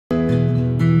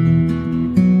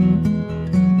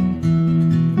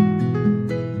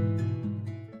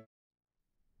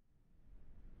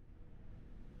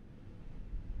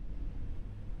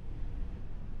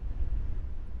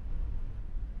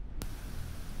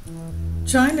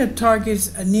China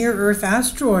targets a near-Earth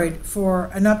asteroid for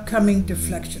an upcoming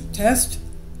deflection test.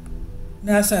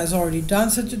 NASA has already done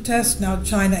such a test. Now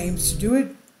China aims to do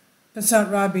it.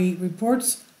 Passant Rabi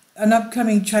reports an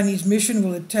upcoming Chinese mission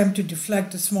will attempt to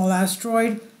deflect a small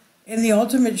asteroid in the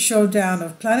ultimate showdown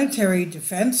of planetary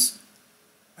defense.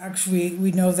 Actually,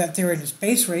 we know that they're in a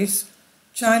space race.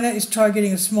 China is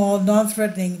targeting a small,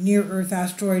 non-threatening near-Earth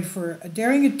asteroid for a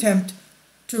daring attempt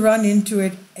to run into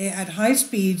it at high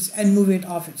speeds and move it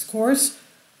off its course.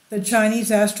 The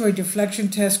Chinese asteroid deflection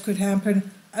test could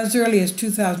happen as early as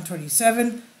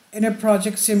 2027 in a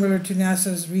project similar to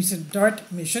NASA's recent DART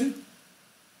mission.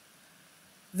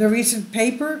 The recent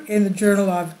paper in the Journal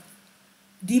of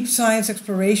Deep Science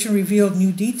Exploration revealed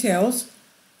new details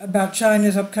about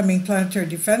China's upcoming planetary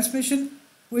defense mission,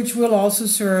 which will also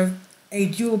serve a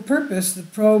dual purpose, the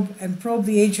probe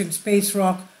the ancient space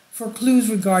rock for clues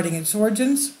regarding its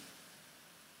origins.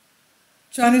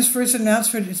 China's first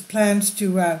announcement is plans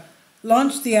to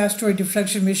launch the asteroid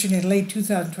deflection mission in late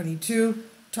 2022,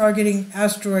 targeting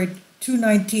asteroid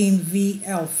 219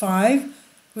 VL5,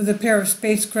 with a pair of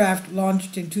spacecraft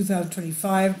launched in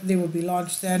 2025. They will be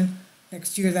launched then,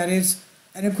 next year that is.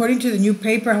 And according to the new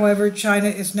paper, however, China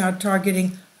is now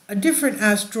targeting a different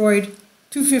asteroid,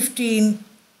 215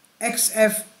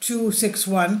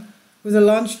 XF261, with a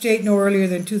launch date no earlier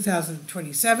than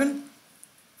 2027.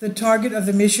 The target of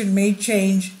the mission may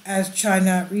change as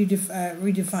China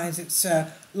redefines its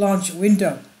launch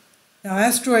window. Now,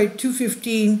 asteroid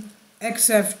 215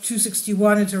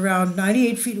 XF261 is around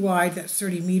 98 feet wide, that's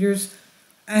 30 meters,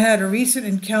 and had a recent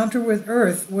encounter with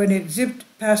Earth when it zipped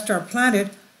past our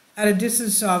planet at a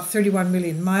distance of 31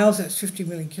 million miles, that's 50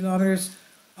 million kilometers,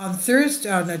 on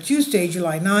Tuesday,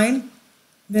 July 9.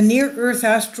 The near-Earth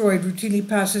asteroid routinely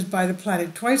passes by the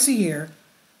planet twice a year,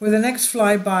 with the next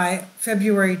flyby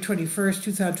February 21,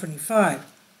 2025.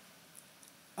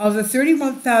 Of the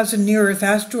 31,000 near-Earth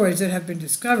asteroids that have been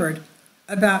discovered,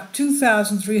 about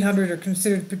 2,300 are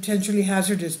considered potentially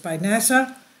hazardous by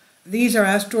NASA. These are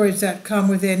asteroids that come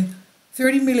within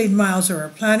 30 million miles of our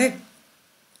planet.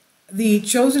 The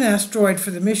chosen asteroid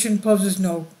for the mission poses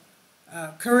no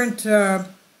current threat.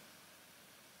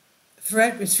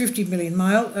 It's 31 million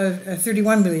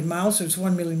miles, so it's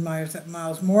 1 million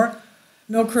miles more.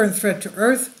 No current threat to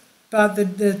Earth, but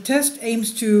the test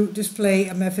aims to display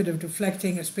a method of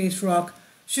deflecting a space rock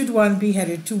should one be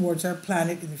headed towards our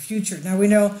planet in the future. Now we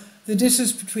know the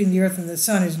distance between the Earth and the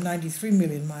Sun is 93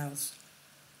 million miles.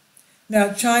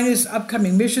 Now China's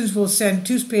upcoming missions will send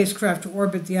 2 spacecraft to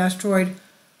orbit the asteroid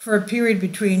for a period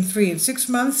between 3 and 6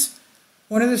 months.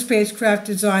 One of the spacecraft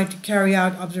designed to carry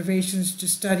out observations to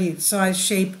study its size,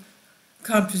 shape,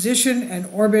 composition, and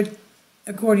orbit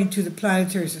according to the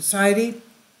Planetary Society.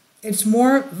 Its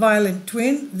more violent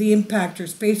twin, the Impactor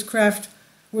spacecraft,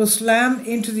 will slam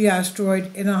into the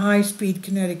asteroid in a high-speed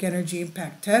kinetic energy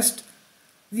impact test.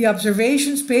 The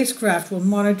observation spacecraft will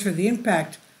monitor the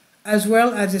impact as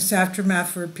well as its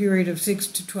aftermath for a period of 6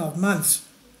 to 12 months.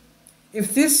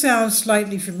 If this sounds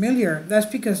slightly familiar, that's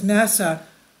because NASA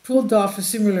pulled off a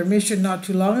similar mission not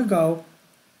too long ago.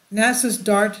 NASA's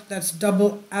DART, that's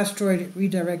Double Asteroid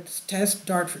Redirect Test,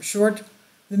 DART for short.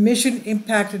 The mission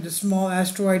impacted a small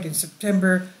asteroid in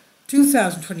September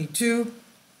 2022.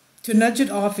 To nudge it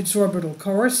off its orbital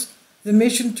course, the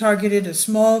mission targeted a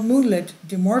small moonlet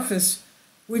Dimorphos,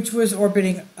 which was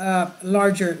orbiting a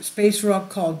larger space rock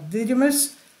called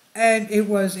Didymus, and it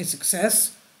was a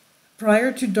success.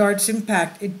 Prior to DART's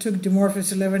impact, it took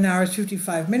Dimorphos 11 hours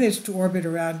 55 minutes to orbit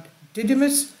around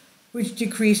Didymus, which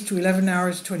decreased to 11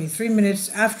 hours 23 minutes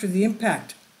after the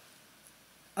impact.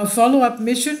 A follow-up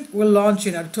mission will launch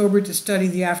in October to study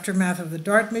the aftermath of the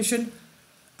DART mission.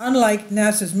 Unlike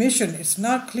NASA's mission, it's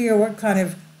not clear what kind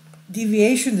of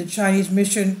deviation the Chinese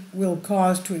mission will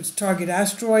cause to its target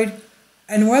asteroid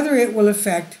and whether it will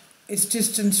affect its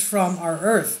distance from our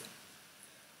Earth.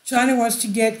 China wants to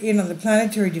get in on the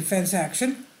planetary defense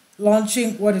action,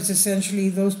 launching what is essentially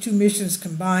those 2 missions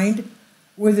combined,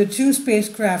 with the 2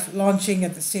 spacecraft launching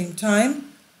at the same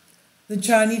time. The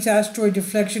Chinese asteroid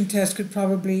deflection test could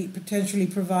potentially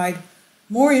provide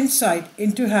more insight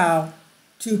into how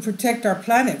to protect our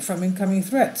planet from incoming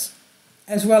threats,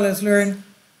 as well as learn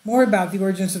more about the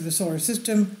origins of the solar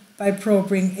system by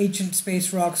probing ancient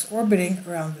space rocks orbiting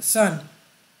around the Sun.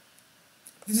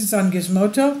 This is on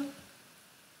Gizmodo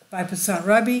by Passant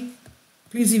Rabi.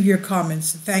 Please leave your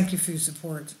comments. Thank you for your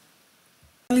support.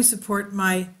 Please support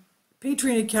my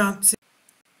Patreon account.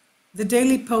 The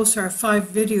daily posts are 5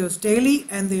 videos daily,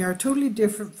 and they are totally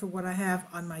different from what I have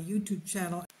on my YouTube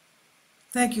channel.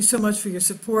 Thank you so much for your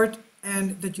support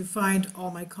and that you find all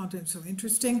my content so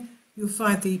interesting. You'll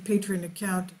find the Patreon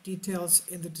account details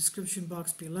in the description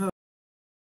box below.